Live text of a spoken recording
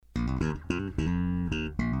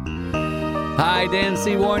Hi, Dan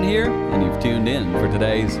C. Warren here, and you've tuned in for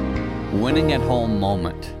today's Winning at Home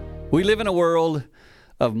moment. We live in a world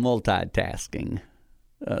of multitasking.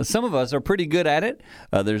 Some of us are pretty good at it.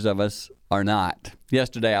 Others of us are not.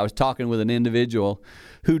 Yesterday, I was talking with an individual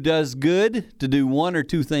who does good to do one or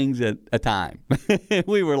two things at a time.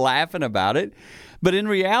 We were laughing about it. But in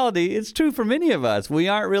reality, it's true for many of us. We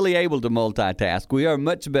aren't really able to multitask. We are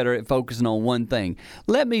much better at focusing on one thing.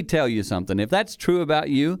 Let me tell you something. If that's true about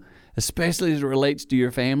you, especially as it relates to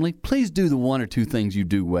your family, please do the one or two things you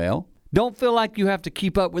do well. Don't feel like you have to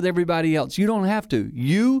keep up with everybody else. You don't have to.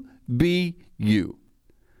 You be you.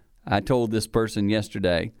 I told this person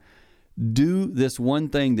yesterday, do this one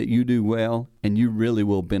thing that you do well, and you really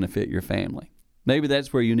will benefit your family. Maybe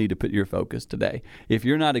that's where you need to put your focus today. If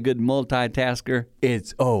you're not a good multitasker,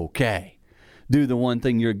 it's okay. Do the one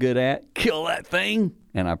thing you're good at, kill that thing,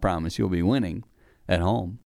 and I promise you'll be winning at home.